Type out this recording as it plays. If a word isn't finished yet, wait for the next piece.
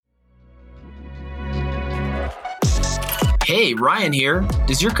Hey, Ryan here.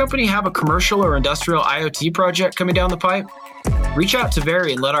 Does your company have a commercial or industrial IoT project coming down the pipe? Reach out to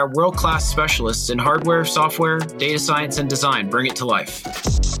Very and let our world-class specialists in hardware, software, data science, and design bring it to life.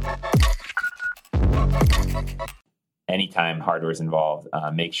 Anytime hardware is involved,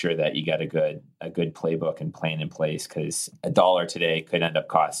 make sure that you got a good playbook and plan in place, because $1 today could end up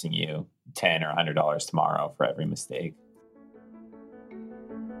costing you $10 or $100 tomorrow for every mistake.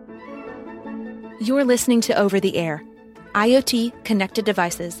 You're listening to Over the Air, IoT, connected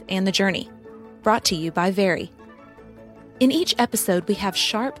devices, and the journey, brought to you by Very. In each episode, we have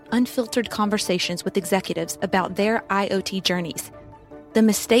sharp, unfiltered conversations with executives about their IoT journeys, the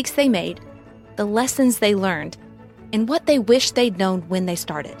mistakes they made, the lessons they learned, and what they wish they'd known when they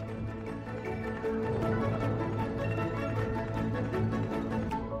started.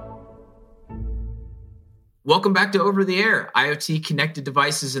 Welcome back to Over the Air, IoT connected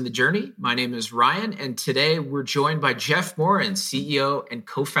devices in the journey. My name is Ryan, and today we're joined by Jeff Morin, CEO and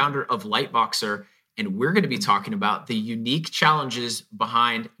co-founder of Lightboxer, and we're going to be talking about the unique challenges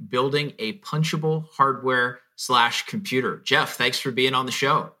behind building a punchable hardware/computer. Jeff, thanks for being on the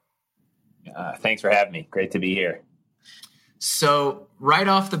show. Thanks for having me. Great to be here. So right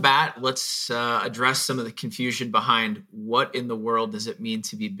off the bat, let's address some of the confusion behind what in the world does it mean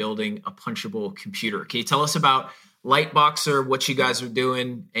to be building a punchable computer. Can you tell us about Lightboxer, what you guys are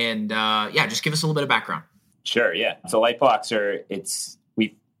doing, and just give us a little bit of background. Sure, yeah. So Lightboxer,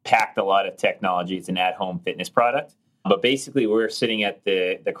 we've packed a lot of technology. It's an at-home fitness product, but basically we're sitting at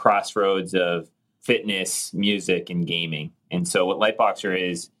the crossroads of fitness, music, and gaming. And so what Lightboxer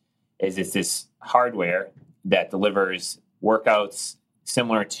is it's this hardware that delivers workouts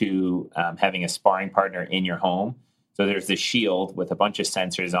similar to having a sparring partner in your home. So there's this shield with a bunch of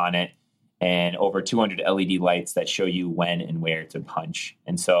sensors on it and over 200 LED lights that show you when and where to punch.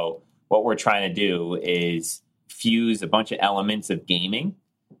 And so what we're trying to do is fuse a bunch of elements of gaming.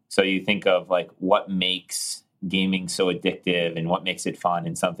 So you think of like what makes gaming so addictive and what makes it fun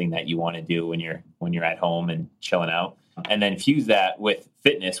and something that you want to do when you're at home and chilling out. And then fuse that with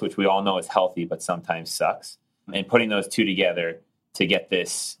fitness, which we all know is healthy but sometimes sucks. And putting those two together to get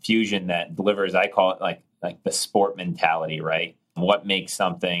this fusion that delivers, I call it like the sport mentality, right? What makes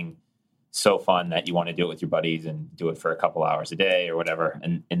something so fun that you want to do it with your buddies and do it for a couple hours a day or whatever.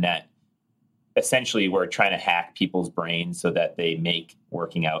 And that essentially we're trying to hack people's brains so that they make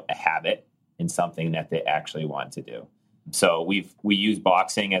working out a habit and something that they actually want to do. So we use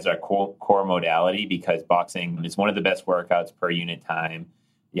boxing as our core modality because boxing is one of the best workouts per unit time.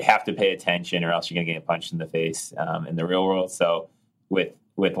 You have to pay attention or else you're going to get punched in the face in the real world. So with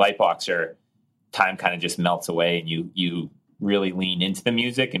Lightboxer, time kind of just melts away and you really lean into the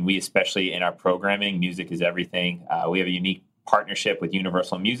music. And we, especially in our programming, music is everything. We have a unique partnership with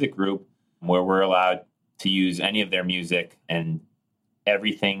Universal Music Group where we're allowed to use any of their music, and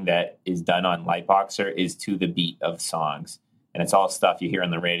everything that is done on Lightboxer is to the beat of songs. And it's all stuff you hear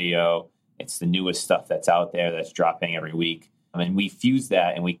on the radio. It's the newest stuff that's out there that's dropping every week. And we fuse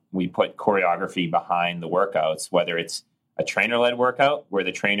that and we put choreography behind the workouts, whether it's a trainer-led workout where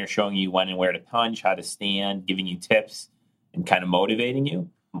the trainer's showing you when and where to punch, how to stand, giving you tips and kind of motivating you.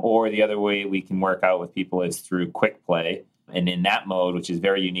 Or the other way we can work out with people is through quick play. And in that mode, which is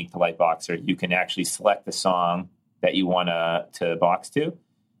very unique to Lightboxer, you can actually select the song that you want to box to,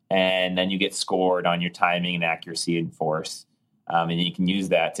 and then you get scored on your timing and accuracy and force. And you can use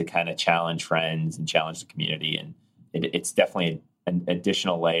that to kind of challenge friends and challenge the community. And it's definitely an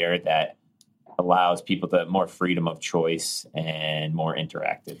additional layer that allows people to have more freedom of choice and more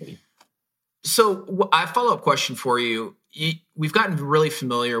interactivity. So I have a follow-up question for you. We've gotten really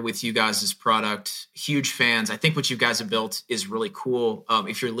familiar with you guys' product, huge fans. I think what you guys have built is really cool.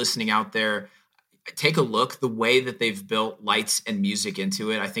 If you're listening out there, take a look. The way that they've built lights and music into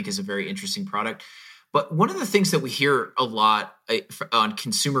it, I think is a very interesting product. But one of the things that we hear a lot on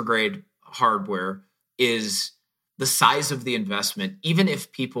consumer-grade hardware is the size of the investment. Even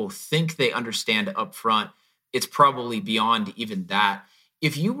if people think they understand upfront, it's probably beyond even that.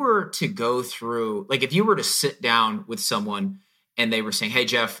 If you were to go through, if you were to sit down with someone and they were saying, hey,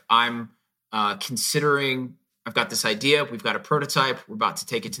 Jeff, I'm considering, I've got this idea, we've got a prototype, we're about to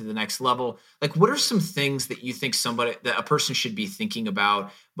take it to the next level. What are some things that you think that a person should be thinking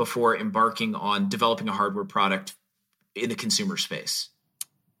about before embarking on developing a hardware product in the consumer space?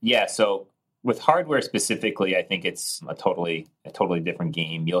 Yeah, so with hardware specifically, I think it's a totally different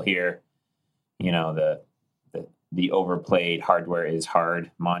game. You'll hear, the overplayed hardware is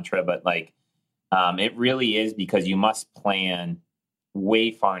hard mantra, but it really is, because you must plan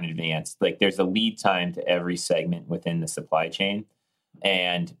way far in advance. There's a lead time to every segment within the supply chain.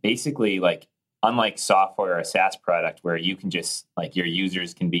 And basically unlike software or a SaaS product where you can just like your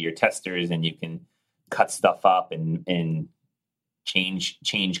users can be your testers and you can cut stuff up and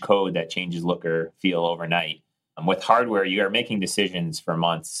change code that changes look or feel overnight. With hardware, you are making decisions for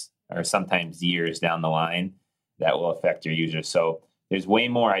months or sometimes years down the line that will affect your users. So there's way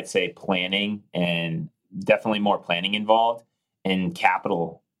more, I'd say, planning and definitely more planning involved and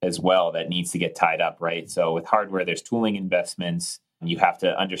capital as well that needs to get tied up, right? So with hardware, there's tooling investments. You have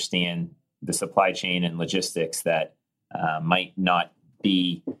to understand the supply chain and logistics that might not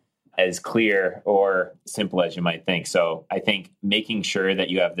be as clear or simple as you might think. So I think making sure that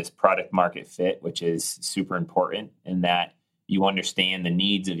you have this product market fit, which is super important, and that you understand the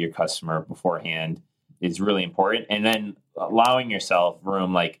needs of your customer beforehand is really important. And then allowing yourself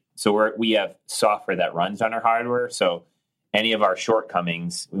room, like, so we have software that runs on our hardware. So any of our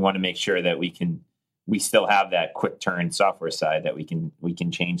shortcomings, we want to make sure that we still have that quick turn software side that we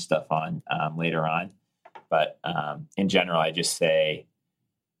can change stuff on later on. But in general, I just say,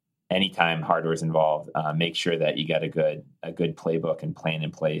 anytime hardware is involved, make sure that you got a good playbook and plan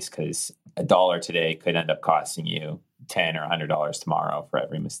in place, because $1 today could end up costing you $10 or $100 tomorrow for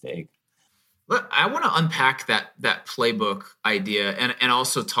every mistake. Look, I want to unpack that playbook idea and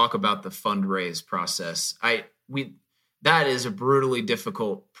also talk about the fundraise process. That is a brutally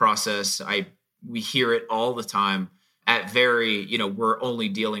difficult process. We hear it all the time. At Very, we're only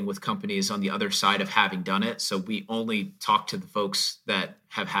dealing with companies on the other side of having done it. So we only talk to the folks that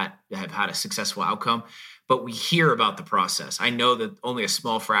have had a successful outcome, but we hear about the process. I know that only a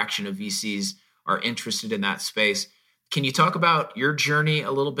small fraction of VCs are interested in that space. Can you talk about your journey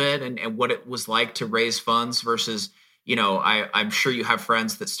a little bit and what it was like to raise funds versus, I'm sure you have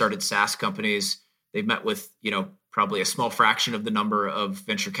friends that started SaaS companies. They've met with, probably a small fraction of the number of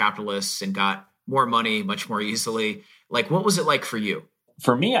venture capitalists and got more money much more easily. Like, what was it like for you?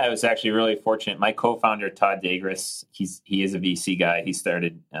 For me, I was actually really fortunate. My co-founder, Todd Dagris, he is a VC guy. He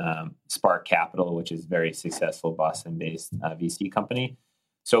started Spark Capital, which is a very successful Boston-based VC company.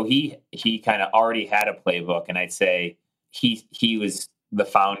 So he kind of already had a playbook, and I'd say he was the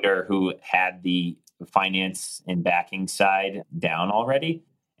founder who had the finance and backing side down already.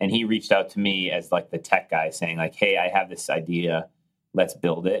 And he reached out to me as like the tech guy saying like, hey, I have this idea, let's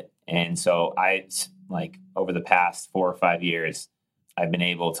build it. And so I, like, over the past 4 or 5 years, I've been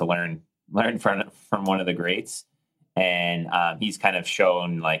able to learn from one of the greats. And he's kind of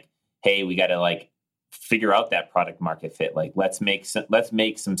shown like, hey, we got to like figure out that product market fit. Like, let's make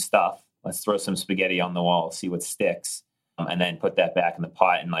some stuff. Let's throw some spaghetti on the wall, see what sticks, and then put that back in the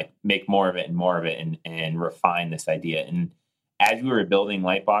pot and like make more of it and refine this idea. And as we were building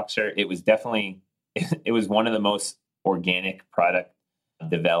Lightboxer, it was one of the most organic product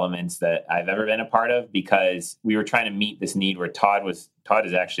developments that I've ever been a part of, because we were trying to meet this need where Todd is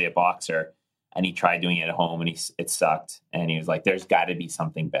actually a boxer, and he tried doing it at home and it sucked. And he was like, there's got to be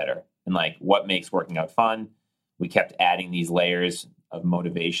something better. And like, what makes working out fun? We kept adding these layers of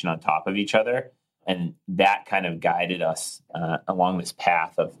motivation on top of each other. And that kind of guided us along this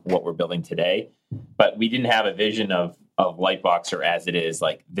path of what we're building today. But we didn't have a vision of Lightboxer as it is,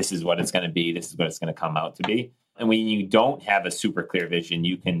 like, this is what it's going to be. This is what it's going to come out to be. And when you don't have a super clear vision,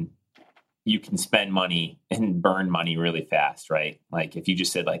 you can spend money and burn money really fast, right? Like, if you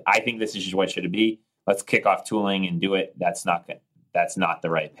just said like, I think this is what should it be, let's kick off tooling and do it. That's not the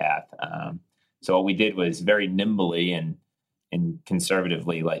right path. So what we did was very nimbly and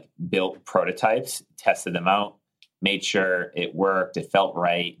conservatively like built prototypes, tested them out, made sure it worked, it felt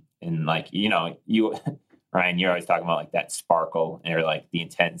right. And like, you, Ryan, you're always talking about like that sparkle or like the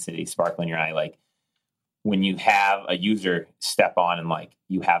intensity, sparkle in your eye. Like, when you have a user step on and like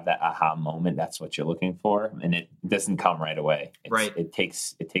you have that aha moment, that's what you're looking for. And it doesn't come right away. Right. It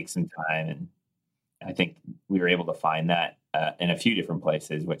takes some time. And I think we were able to find that in a few different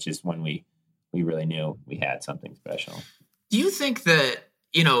places, which is when we really knew we had something special. Do you think that,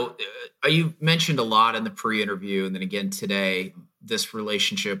 you mentioned a lot in the pre-interview and then again today, this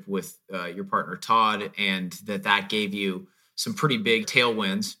relationship with your partner, Todd, and that gave you some pretty big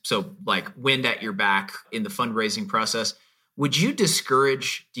tailwinds. So like wind at your back in the fundraising process. Would you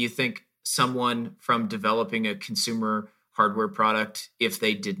discourage, do you think, someone from developing a consumer hardware product if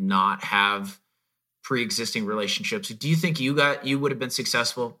they did not have pre-existing relationships? Do you think you would have been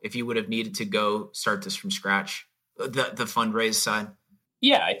successful if you would have needed to go start this from scratch, the fundraise side?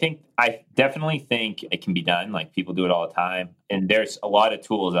 Yeah, I definitely think it can be done. Like, people do it all the time. And there's a lot of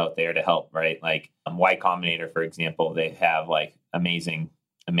tools out there to help, right? Like Y Combinator, for example, they have like amazing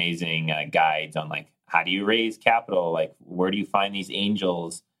guides on like, how do you raise capital? Like, where do you find these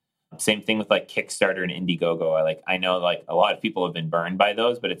angels? Same thing with like Kickstarter and Indiegogo. I know like a lot of people have been burned by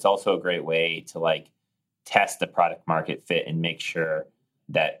those, but it's also a great way to like test the product market fit and make sure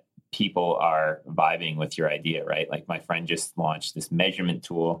that people are vibing with your idea, right? Like my friend just launched this measurement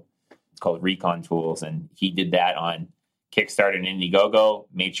tool. It's called Recon Tools. And he did that on Kickstarter and Indiegogo,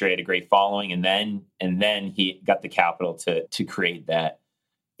 made sure he had a great following. And then he got the capital to create the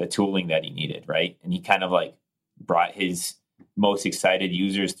tooling that he needed, right? And he kind of like brought his most excited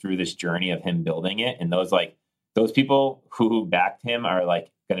users through this journey of him building it. And those people who backed him are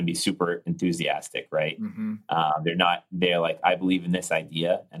like going to be super enthusiastic, right? Mm-hmm. They're like, I believe in this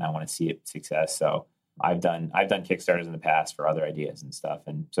idea and I want to see it success. So I've done Kickstarters in the past for other ideas and stuff.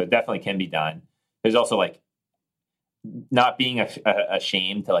 And so it definitely can be done. There's also like not being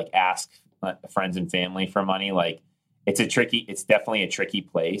ashamed to like ask friends and family for money. Like it's definitely a tricky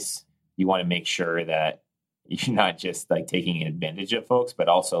place. You want to make sure that you're not just like taking advantage of folks, but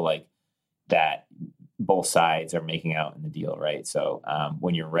also like that both sides are making out in the deal, right? So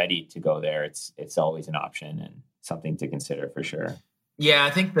when you're ready to go there, it's always an option and something to consider for sure. Yeah,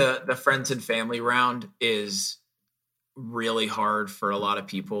 I think the friends and family round is really hard for a lot of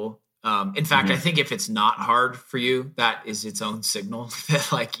people. In fact, I think if it's not hard for you, that is its own signal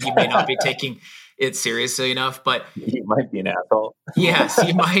that like you may not be taking it seriously enough. But you might be an asshole. Yes,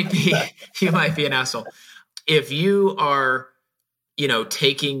 you might be. You might be an asshole. If you are,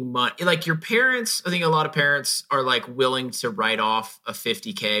 taking money, like your parents, I think a lot of parents are like willing to write off a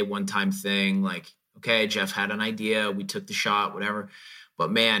 $50K one-time thing. Like, okay, Jeff had an idea. We took the shot, whatever. But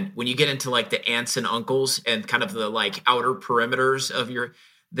man, when you get into like the aunts and uncles and kind of the like outer perimeters of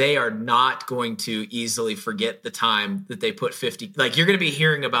they are not going to easily forget the time that they put 50. Like you're going to be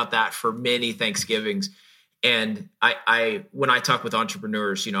hearing about that for many Thanksgivings. And I when I talk with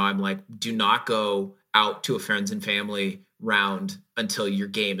entrepreneurs, I'm like, do not go out to a friends and family round until your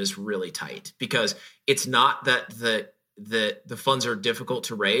game is really tight, because it's not that the funds are difficult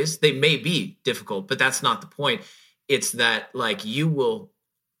to raise. They may be difficult, but that's not the point. It's that like you will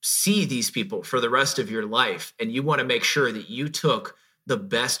see these people for the rest of your life, and you want to make sure that you took the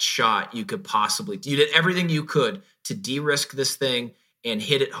best shot you could possibly. You did everything you could to de-risk this thing and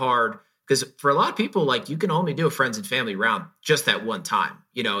hit it hard. Because for a lot of people, like you can only do a friends and family round just that one time,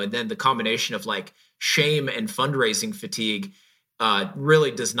 and then the combination of like shame and fundraising fatigue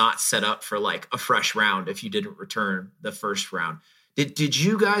really does not set up for like a fresh round if you didn't return the first round. Did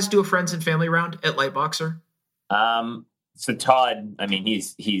you guys do a friends and family round at Lightboxer? So Todd, I mean,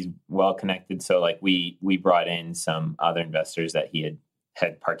 he's well connected. So like we brought in some other investors that he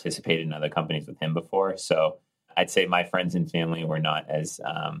had participated in other companies with him before. So I'd say my friends and family were not as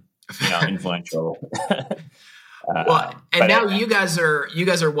influential. Well, and now you guys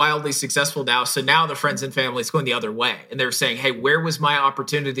are wildly successful now. So now the friends and family is going the other way, and they're saying, "Hey, where was my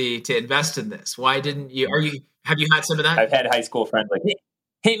opportunity to invest in this? Why didn't you? Have you had some of that?" I've had high school friends like,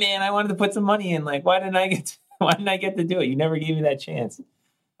 "Hey, man, I wanted to put some money in. Like, why didn't I get to do it? You never gave me that chance."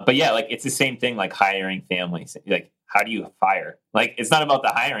 But yeah, like it's the same thing. Like hiring families. Like, how do you fire? Like, it's not about the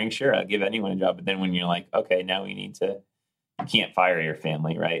hiring. Sure, I'll give anyone a job, but then when you're like, okay, now we need to. You can't fire your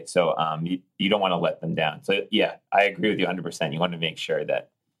family, right? So you don't want to let them down. So yeah, I agree with you 100%. You want to make sure that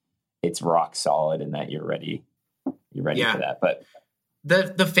it's rock solid and that you're ready. You're ready for that. But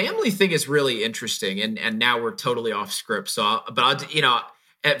the family thing is really interesting, and now we're totally off script. So,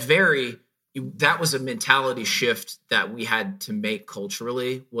 at Very, that was a mentality shift that we had to make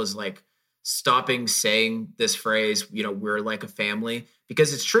culturally. Was like stopping saying this phrase, we're like a family,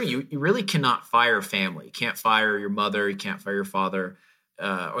 because it's true. You really cannot fire a family. You can't fire your mother. You can't fire your father,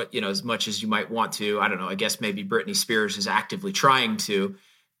 as much as you might want to. I don't know. I guess maybe Britney Spears is actively trying to.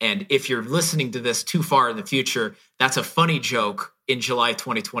 And if you're listening to this too far in the future, that's a funny joke in July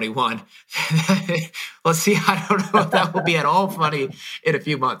 2021. Let's see. I don't know if that will be at all funny in a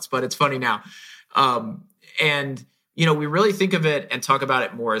few months, but it's funny now. We really think of it and talk about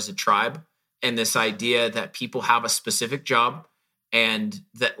it more as a tribe, and this idea that people have a specific job and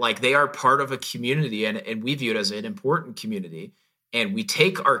that like they are part of a community, and we view it as an important community, and we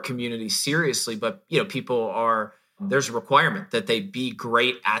take our community seriously. But, there's a requirement that they be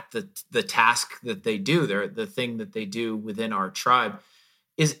great at the task that they do. They're the thing that they do within our tribe.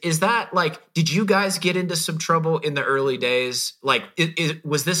 Is that like, did you guys get into some trouble in the early days? Like,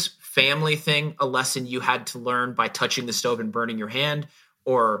 was this family thing a lesson you had to learn by touching the stove and burning your hand?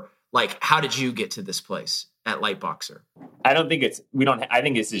 Or like, how did you get to this place at Lightboxer? I don't think I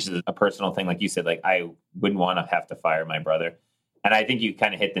think it's just a personal thing. Like you said, like I wouldn't want to have to fire my brother. And I think you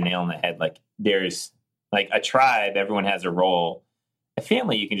kind of hit the nail on the head. Like there's like a tribe, everyone has a role. A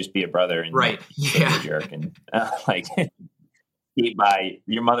family, you can just be a brother and right. Be a jerk and skate by.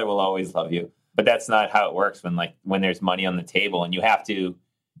 Your mother will always love you. But that's not how it works when there's money on the table and you have to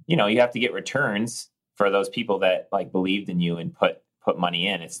get returns for those people that like believed in you and put money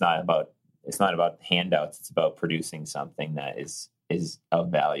in. It's not about handouts. It's about producing something that is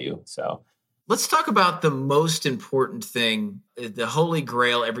of value. So let's talk about the most important thing, the holy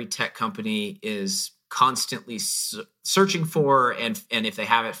grail every tech company is constantly searching for, and if they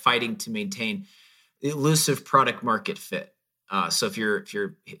have it, fighting to maintain the elusive product market fit. So if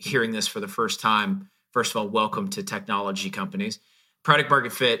you're hearing this for the first time, first of all, welcome to technology companies. Product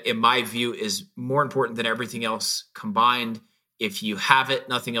market fit, in my view, is more important than everything else combined. If you have it,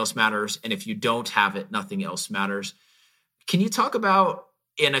 nothing else matters. And if you don't have it, nothing else matters. Can you talk about,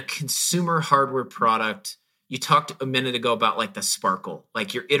 in a consumer hardware product, you talked a minute ago about like the sparkle,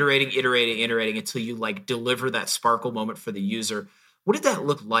 like you're iterating until you like deliver that sparkle moment for the user. What did that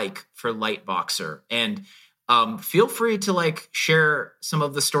look like for Lightboxer? And feel free to like share some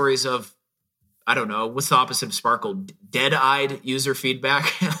of the stories of, I don't know, what's the opposite of sparkle? Dead-eyed user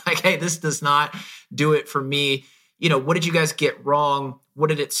feedback. Like, hey, this does not do it for me. What did you guys get wrong? What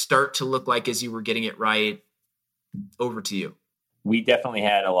did it start to look like as you were getting it right? Over to you. We definitely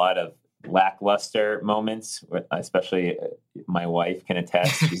had a lot of lackluster moments, especially my wife can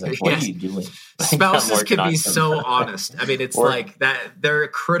attest. She's like, what yes. are you doing? Spouses can be so honest. I mean, it's like that. They're a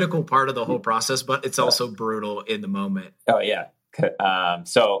critical part of the whole process, but it's also brutal in the moment. Oh, yeah.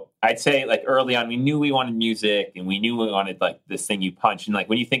 So I'd say like early on, we knew we wanted music and we knew we wanted like this thing you punch. And like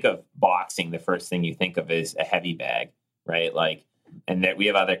when you think of boxing, the first thing you think of is a heavy bag, right? Like, and that we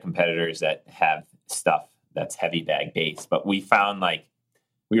have other competitors that have stuff that's heavy bag based, but we found like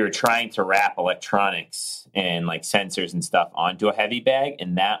we were trying to wrap electronics and like sensors and stuff onto a heavy bag.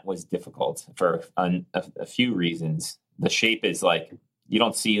 And that was difficult for a few reasons. The shape is like, you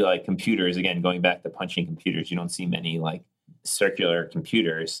don't see like computers, again, going back to punching computers, you don't see many like circular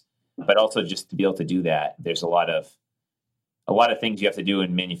computers, but also just to be able to do that, there's a lot of things you have to do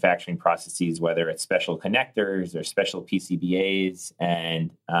in manufacturing processes, whether it's special connectors or special PCBAs.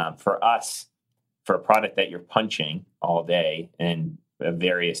 And for us, for a product that you're punching all day and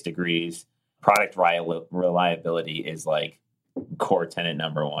various degrees, product reliability is like core tenet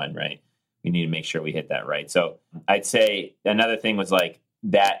number one, right? We need to make sure we hit that right. So I'd say another thing was like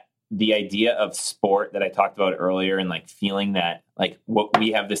that the idea of sport that I talked about earlier and like feeling that like what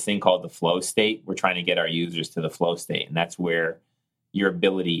we have this thing called the flow state. We're trying to get our users to the flow state. And that's where your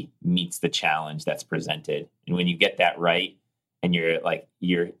ability meets the challenge that's presented. And when you get that right and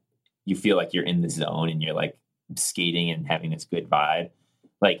you feel like you're in the zone and you're like skating and having this good vibe,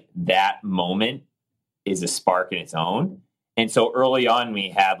 like that moment is a spark in its own. And so early on we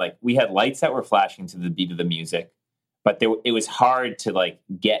had lights that were flashing to the beat of the music, but it was hard to like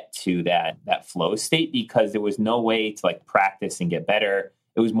get to that flow state because there was no way to like practice and get better.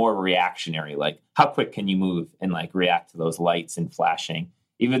 It was more reactionary. Like how quick can you move and like react to those lights and flashing?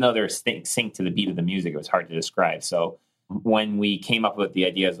 Even though they're synced to the beat of the music, it was hard to describe. So when we came up with the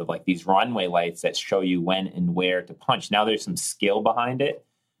ideas of like these runway lights that show you when and where to punch, now there's some skill behind it.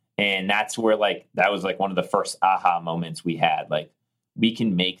 And that's where like, that was like one of the first aha moments we had. Like we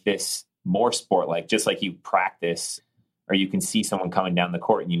can make this more sport, like just like you practice or you can see someone coming down the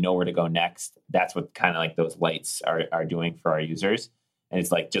court and you know where to go next. That's what kind of like those lights are doing for our users. And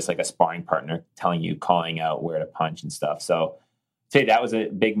it's like, just like a sparring partner telling you, calling out where to punch and stuff. So I'd say that was a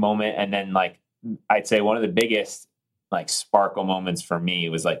big moment. And then like, I'd say one of the biggest like sparkle moments for me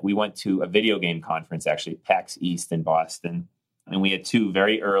was like, we went to a video game conference, actually PAX East in Boston. And we had two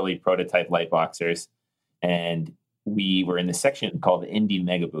very early prototype Lightboxers. And we were in the section called the Indie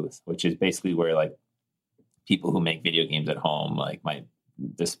Mega Booth, which is basically where like people who make video games at home, like might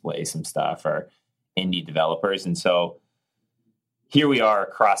display some stuff, or indie developers. And so here we are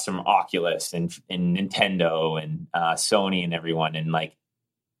across from Oculus and Nintendo and Sony and everyone. And like,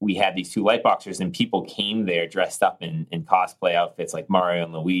 we had these two Lightboxers and people came there dressed up in cosplay outfits like Mario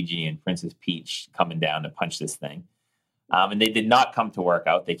and Luigi and Princess Peach coming down to punch this thing. And they did not come to work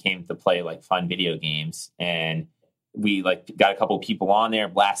out. They came to play like fun video games. And we like got a couple of people on there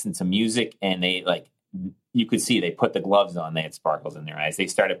blasting some music, and they like, you could see they put the gloves on. They had sparkles in their eyes. They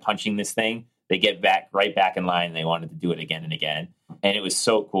started punching this thing. They get right back in line. And they wanted to do it again and again. And it was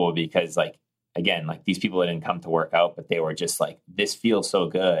so cool because like, again, like these people didn't come to work out, but they were just like, this feels so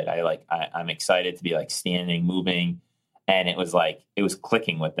good. I'm excited to be like standing, moving. And it was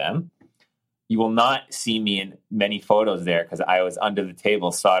clicking with them. You will not see me in many photos there because I was under the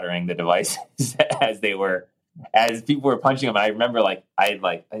table soldering the devices as people were punching them. I remember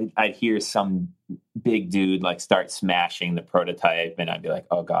I'd hear some big dude like start smashing the prototype and I'd be like,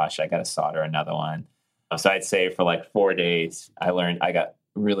 oh gosh, I got to solder another one. So I'd say for like 4 days, I got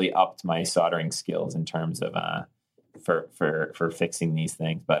really upped my soldering skills in terms of for fixing these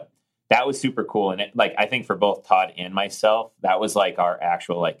things. But that was super cool. And I think for both Todd and myself, that was like our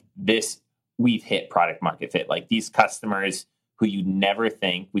actual, we've hit product market fit. Like these customers who you never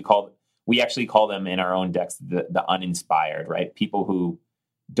think, we actually call them in our own decks the uninspired, right? People who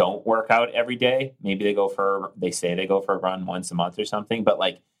don't work out every day. Maybe they say they go for a run once a month or something. But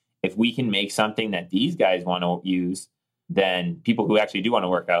like, if we can make something that these guys want to use, then people who actually do want to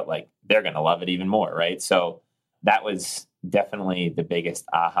work out, like they're going to love it even more. Right. So that was definitely the biggest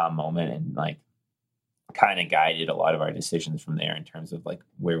aha moment, and like kind of guided a lot of our decisions from there in terms of like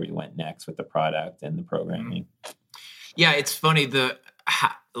where we went next with the product and the programming. Yeah. It's funny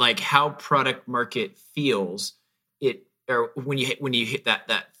how product market feels or when you hit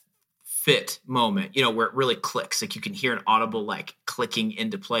that fit moment, where it really clicks, like you can hear an audible, like clicking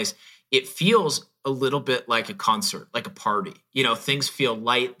into place. It feels a little bit like a concert, like a party, things feel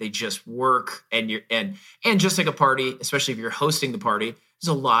light. They just work. And just like a party, especially if you're hosting the party, there's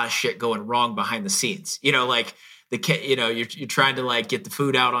a lot of shit going wrong behind the scenes, like you're trying to like get the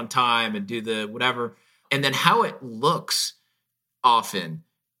food out on time and do the whatever. And then how it looks often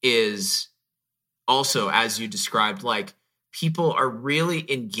is also, as you described, like people are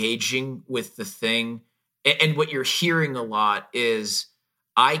really engaging with the thing. And what you're hearing a lot is,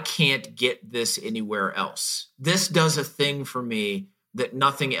 I can't get this anywhere else. This does a thing for me that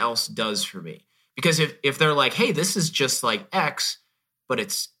nothing else does for me. Because if they're like, hey, this is just like X, but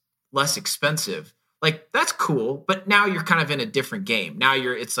it's less expensive, like that's cool. But now you're kind of in a different game. Now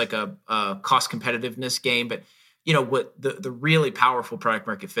it's like a cost competitiveness game. But what the really powerful product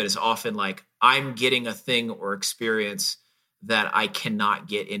market fit is often like, I'm getting a thing or experience that I cannot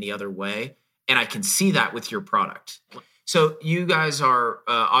get any other way. And I can see that with your product. So you guys are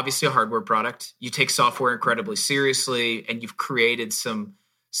obviously a hardware product. You take software incredibly seriously, and you've created some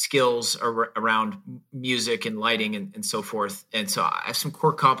skills around music and lighting and so forth. And so I have some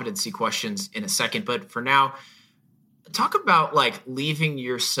core competency questions in a second. But for now, talk about like leaving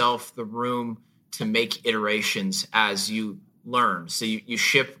yourself the room to make iterations as you learn. So you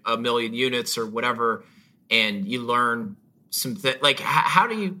ship 1 million units or whatever, and you learn like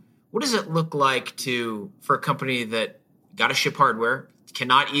what does it look like for a company that got to ship hardware,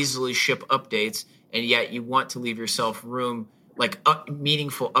 cannot easily ship updates, and yet you want to leave yourself room, like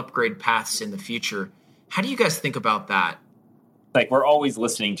meaningful upgrade paths in the future? How do you guys think about that? Like we're always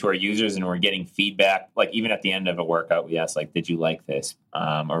listening to our users and we're getting feedback. Like even at the end of a workout, we ask like, did you like this?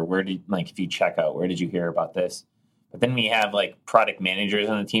 Or if you check out, where did you hear about this? But then we have like product managers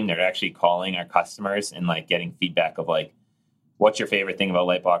on the team that are actually calling our customers and like getting feedback of like, what's your favorite thing about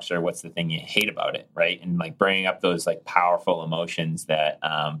Lightbox, or what's the thing you hate about it, right? And like bringing up those like powerful emotions that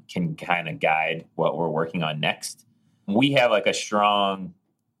can kind of guide what we're working on next. We have like a strong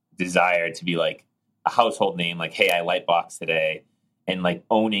desire to be like a household name, like, hey, I Lightbox today, and like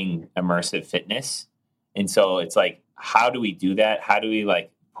owning immersive fitness. And so it's like, how do we do that? How do we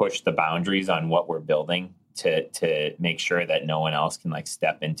like push the boundaries on what we're building to make sure that no one else can like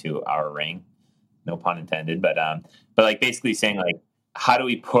step into our ring? No pun intended, but like basically saying like, how do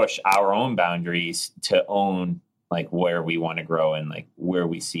we push our own boundaries to own like where we want to grow and like where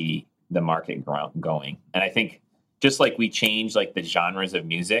we see the market going? And I think just like we change like the genres of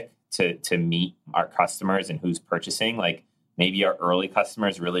music to meet our customers and who's purchasing, like maybe our early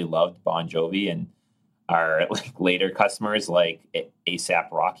customers really loved Bon Jovi, and our like later customers like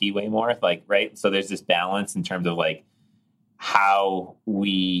ASAP Rocky way more, like, right? So there's this balance in terms of like how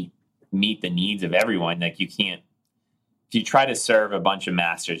we meet the needs of everyone. Like you can't, if you try to serve a bunch of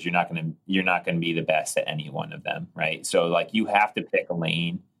masters, you're not going to be the best at any one of them. Right. So like you have to pick a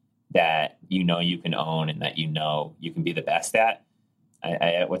lane that, you can own and that, you can be the best at.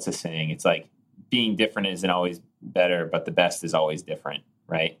 What's the saying? It's like being different isn't always better, but the best is always different.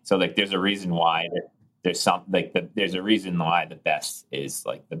 Right. So like, there's a reason why there's a reason why the best is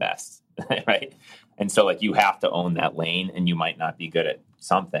like the best. Right. And so like, you have to own that lane, and you might not be good at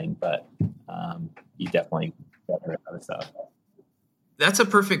something, but you definitely better at other stuff. That's a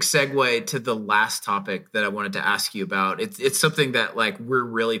perfect segue to the last topic that I wanted to ask you about. It's something that like we're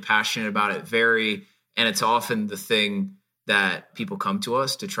really passionate about at Very, and it's often the thing that people come to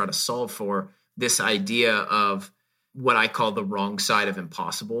us to try to solve for, this idea of what I call the wrong side of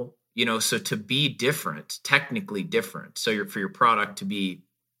impossible. So to be different, technically different, so for your product to be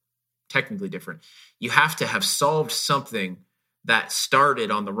technically different, you have to have solved something that started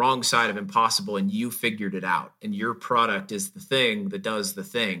on the wrong side of impossible, and you figured it out, and your product is the thing that does the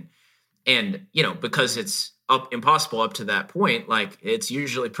thing. And, because it's impossible up to that point, like it's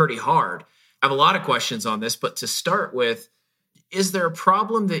usually pretty hard. I have a lot of questions on this, but to start with, is there a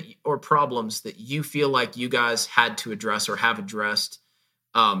problem or problems that you feel like you guys had to address or have addressed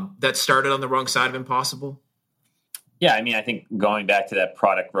that started on the wrong side of impossible? Yeah, I mean, I think going back to that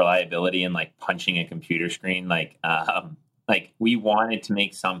product reliability and like punching a computer screen, like we wanted to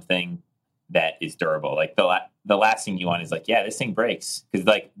make something that is durable. Like the last thing you want is like, yeah, this thing breaks, because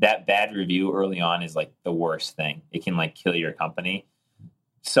like that bad review early on is like the worst thing. It can like kill your company.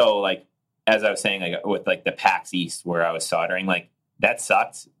 So like, as I was saying, like with like the PAX East where I was soldering, like that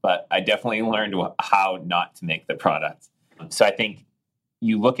sucked, but I definitely learned how not to make the product. So I think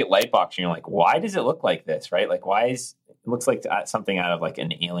you look at Lightbox and you're like, why does it look like this, right? Like it looks like something out of like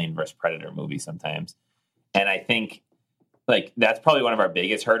an Alien versus Predator movie sometimes. And I think like that's probably one of our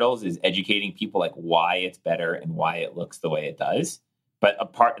biggest hurdles is educating people like why it's better and why it looks the way it does. But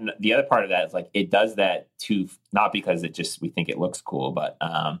the other part of that is like it does that too, not because we think it looks cool, but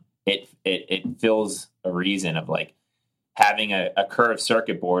it fills a reason of like having a curved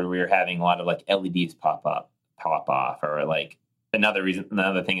circuit board where you're having a lot of like LEDs pop off, or like another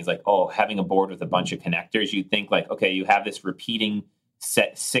thing is like, having a board with a bunch of connectors. You think like, okay, you have this repeating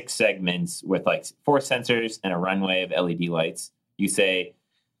 6 segments with like 4 sensors and a runway of LED lights. You say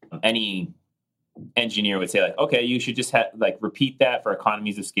any engineer would say like, okay, you should just repeat that for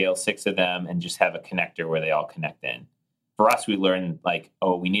economies of scale, 6 of them, and just have a connector where they all connect in. For us, we learned like,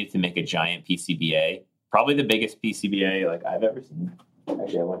 we needed to make a giant PCBA, probably the biggest PCBA like I've ever seen. Actually,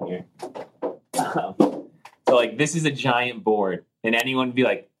 I have one here. So like, this is a giant board, and anyone would be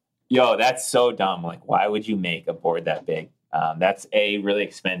like, yo, that's so dumb. Like, why would you make a board that big? That's really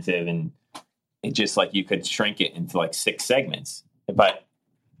expensive, and it just like you could shrink it into like 6 segments. But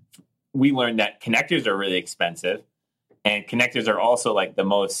we learned that connectors are really expensive, and connectors are also like the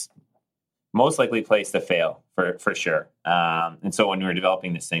most likely place to fail for sure. And so when we were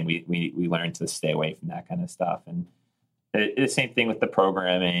developing this thing, we learned to stay away from that kind of stuff. And the same thing with the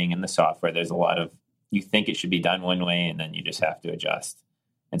programming and the software. There's a lot of, you think it should be done one way, and then you just have to adjust.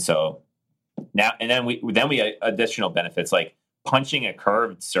 And so now, and then we additional benefits like punching a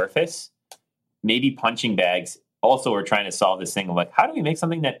curved surface, maybe punching bags. Also, we're trying to solve this thing of like, how do we make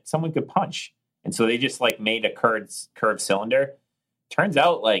something that someone could punch? And so they just like made a curved cylinder. Turns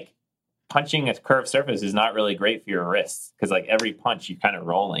out like punching a curved surface is not really great for your wrists, because like every punch you're kind of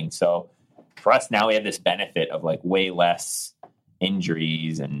rolling. So for us now, we have this benefit of like way less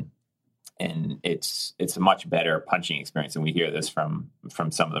injuries, and it's a much better punching experience. And we hear this from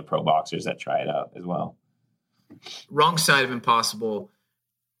some of the pro boxers that try it out as well. Wrong side of impossible,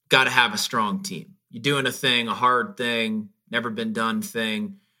 got to have a strong team. You're doing a thing, a hard thing, never been done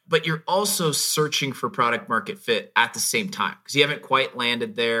thing, but you're also searching for product market fit at the same time because you haven't quite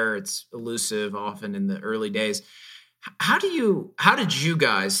landed there. It's elusive often in the early days. How did you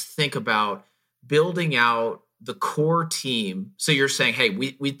guys think about building out the core team? So you're saying, hey,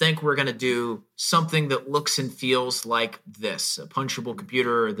 we think we're going to do something that looks and feels like this, a punchable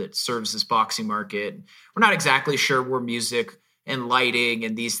computer that serves this boxing market. We're not exactly sure where music and lighting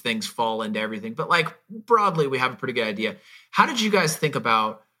and these things fall into everything, but like broadly, we have a pretty good idea. How did you guys think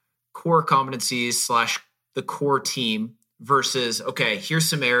about core competencies / the core team versus, okay, here's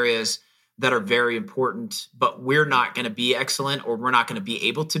some areas that are very important, but we're not going to be excellent, or we're not going to be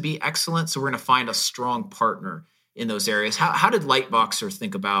able to be excellent. So we're going to find a strong partner in those areas. How did Lightboxer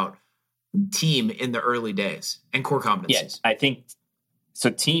think about team in the early days and core competencies? Yes, I think so.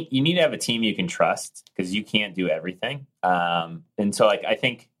 Team, you need to have a team you can trust because you can't do everything. And so like, I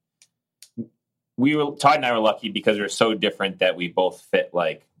think Todd and I were lucky because we're so different that we both fit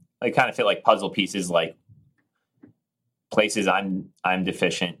like puzzle pieces, like places I'm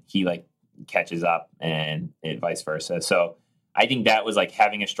deficient, he like catches up, and vice versa. So I think that was like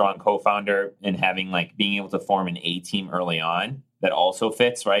having a strong co-founder and having like being able to form an A team early on that also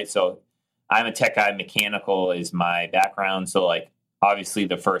fits, right? So I'm a tech guy, mechanical is my background. So like obviously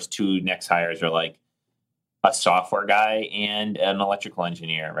the first 2 next hires are like a software guy and an electrical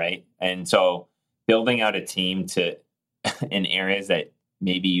engineer, right? And so building out a team in areas that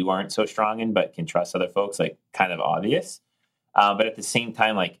maybe you aren't so strong in but can trust other folks, like kind of obvious. But at the same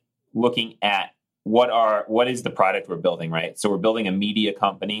time, like looking at what is the product we're building, right? So we're building a media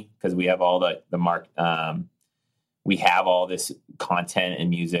company because we have all we have all this content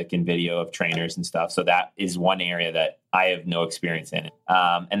and music and video of trainers and stuff. So that is one area that I have no experience in.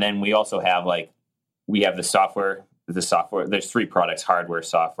 And then we also have we have the software. There's 3 products: hardware,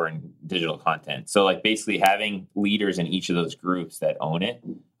 software, and digital content. So like basically having leaders in each of those groups that own it.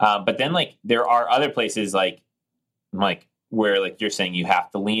 But then like there are other places like where like you're saying you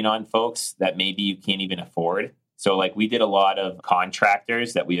have to lean on folks that maybe you can't even afford. So like we did a lot of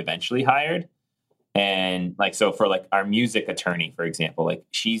contractors that we eventually hired. And like, so for like our music attorney, for example, like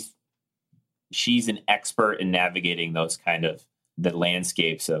she's an expert in navigating those kind of the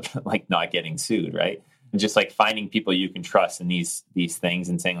landscapes of like not getting sued, right? And just like finding people you can trust in these things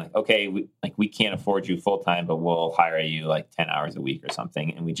and saying like, okay, we can't afford you full time, but we'll hire you like 10 hours a week or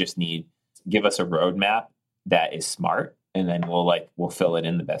something. And we just give us a roadmap that is smart. And then we'll fill it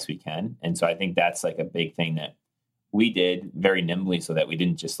in the best we can. And so I think that's like a big thing that we did very nimbly so that we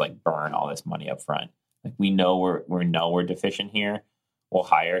didn't just like burn all this money up front. Like we know we're deficient here. We'll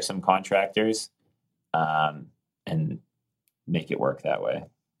hire some contractors and make it work that way.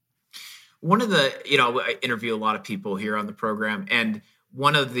 One of the, I interview a lot of people here on the program, and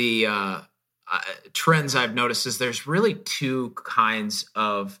one of the trends I've noticed is there's really two kinds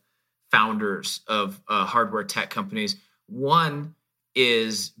of founders of hardware tech companies. One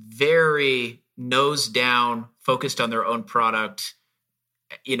is very nose down, focused on their own product.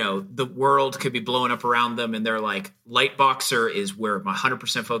 The world could be blowing up around them, and they're like, Lightboxer is where my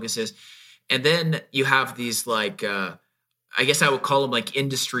 100% focus is. And then you have these like, I guess I would call them like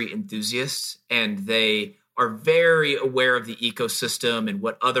industry enthusiasts, and they are very aware of the ecosystem and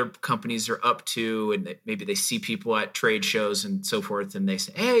what other companies are up to. And maybe they see people at trade shows and so forth, and they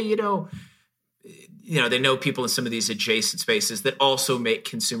say, hey, they know people in some of these adjacent spaces that also make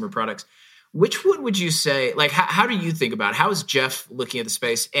consumer products. Which one would you say, like, how do you think about it? How is Jeff looking at the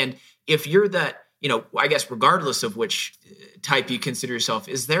space? And if you're that, I guess regardless of which type you consider yourself,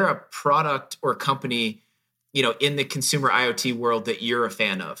 is there a product or company, in the consumer IoT world that you're a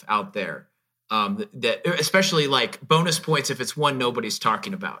fan of out there? That especially like bonus points if it's one nobody's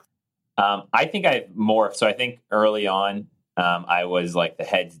talking about. I think so I think early on, I was like the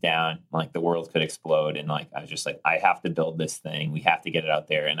heads down, like the world could explode. And like, I was just like, I have to build this thing. We have to get it out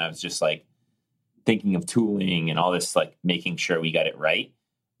there. And I was just like thinking of tooling and all this, like making sure we got it right.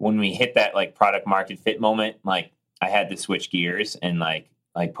 When we hit that like product market fit moment, like I had to switch gears and like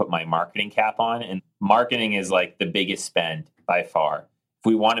put my marketing cap on. And marketing is like the biggest spend by far. If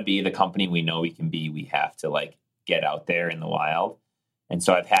we want to be the company we know we can be, we have to like get out there in the wild. And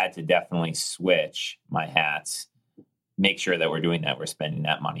so I've had to definitely switch my hats, make sure that we're doing that, we're spending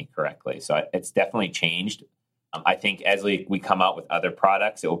that money correctly. So it's definitely changed. I think as we come out with other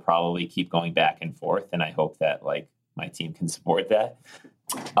products, it will probably keep going back and forth. And I hope that like my team can support that.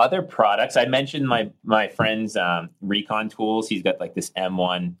 Other products, I mentioned my friend's Recon tools. He's got like this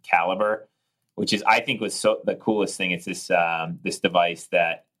M1 caliber, which is, I think was the coolest thing. It's this device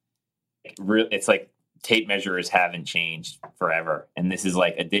that it's like tape measurers haven't changed forever. And this is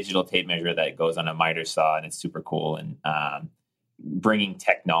like a digital tape measure that goes on a miter saw, and it's super cool. And bringing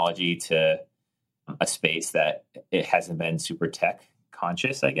technology to a space that it hasn't been super tech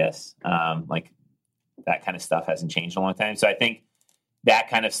conscious, I guess. Like that kind of stuff hasn't changed in a long time. So I think that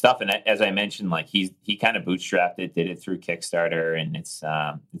kind of stuff. And as I mentioned, like he kind of bootstrapped it, did it through Kickstarter, and it's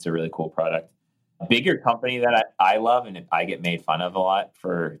a really cool product. A bigger company that I love, and I get made fun of a lot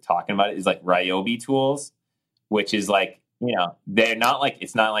for talking about it, is like Ryobi Tools, which is like, they're not like,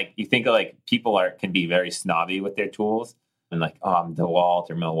 it's not like you think of like people can be very snobby with their tools and like, oh, I'm DeWalt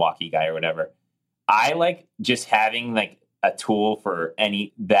or Milwaukee guy or whatever. I like just having like a tool for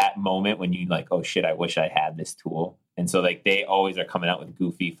that moment when you like, oh shit, I wish I had this tool. And so like they always are coming out with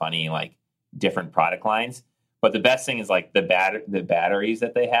goofy, funny, like different product lines. But the best thing is like the batteries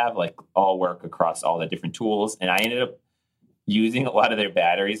that they have like all work across all the different tools. And I ended up using a lot of their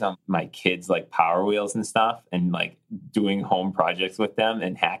batteries on my kids' like Power Wheels and stuff, and like doing home projects with them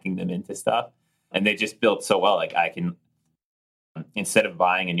and hacking them into stuff. And they just built so well. Like I can, instead of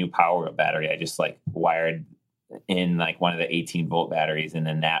buying a new Power Wheel battery, I just like wired in like one of the 18-volt batteries, and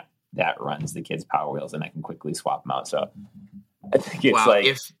then that runs the kids' Power Wheels, and I can quickly swap them out. So I think it's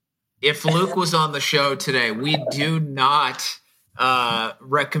like, if Luke was on the show today, we do not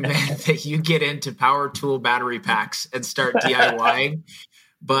recommend that you get into power tool battery packs and start DIYing.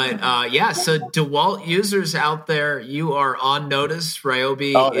 But so DeWalt users out there, you are on notice.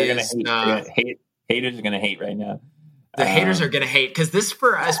 Ryobi gonna hate. Haters are going to hate right now. The haters are going to hate, because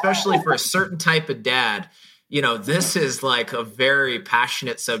especially for a certain type of dad, this is like a very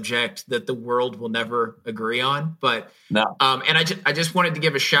passionate subject that the world will never agree on. But no. And I just wanted to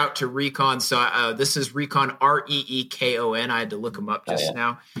give a shout to Recon. So this is Recon, Reekon. I had to look them up just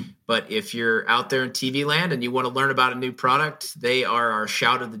now. But if you're out there in TV land and you want to learn about a new product, they are our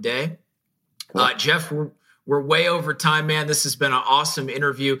shout of the day. Cool. Jeff, we're way over time, man. This has been an awesome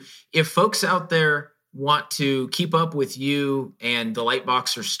interview. If folks out there want to keep up with you and the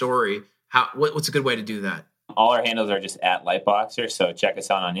Lightboxer story, what's a good way to do that? All our handles are just at Lightboxer, so check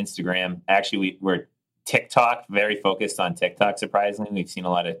us out on Instagram. Actually, we're TikTok, very focused on TikTok, surprisingly. We've seen a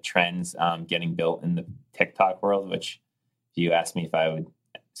lot of trends getting built in the TikTok world, which if you asked me if I would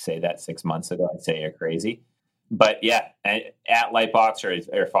say that 6 months ago, I'd say you're crazy. But yeah, at Lightboxer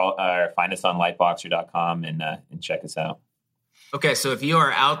or find us on lightboxer.com and check us out. Okay, so if you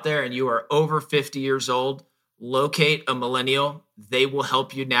are out there and you are over 50 years old, locate a millennial. They will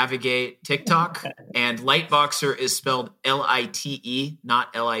help you navigate TikTok. And Lightboxer is spelled Lite,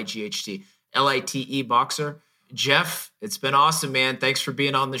 not Light. Lite Boxer. Jeff, it's been awesome, man. Thanks for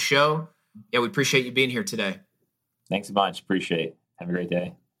being on the show. Yeah, we appreciate you being here today. Thanks a bunch. Appreciate it. Have a great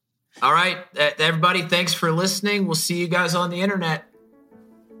day. All right, everybody, thanks for listening. We'll see you guys on the internet.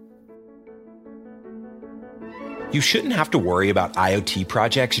 You shouldn't have to worry about IoT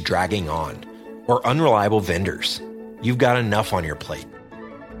projects dragging on or unreliable vendors. You've got enough on your plate.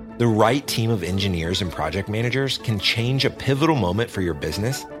 The right team of engineers and project managers can change a pivotal moment for your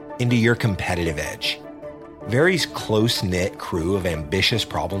business into your competitive edge. Very's close-knit crew of ambitious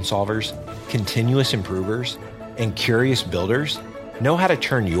problem solvers, continuous improvers, and curious builders know how to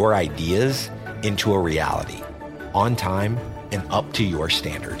turn your ideas into a reality, on time and up to your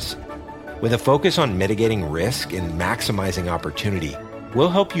standards. With a focus on mitigating risk and maximizing opportunity, we'll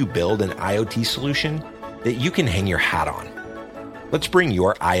help you build an IoT solution that you can hang your hat on. Let's bring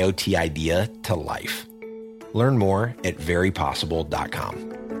your IoT idea to life. Learn more at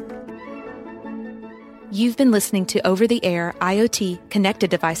verypossible.com. You've been listening to Over the Air IoT,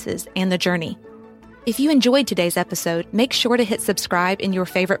 Connected Devices, and The Journey. If you enjoyed today's episode, make sure to hit subscribe in your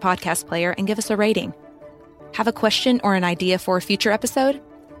favorite podcast player and give us a rating. Have a question or an idea for a future episode?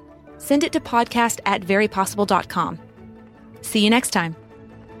 Send it to podcast@verypossible.com. See you next time.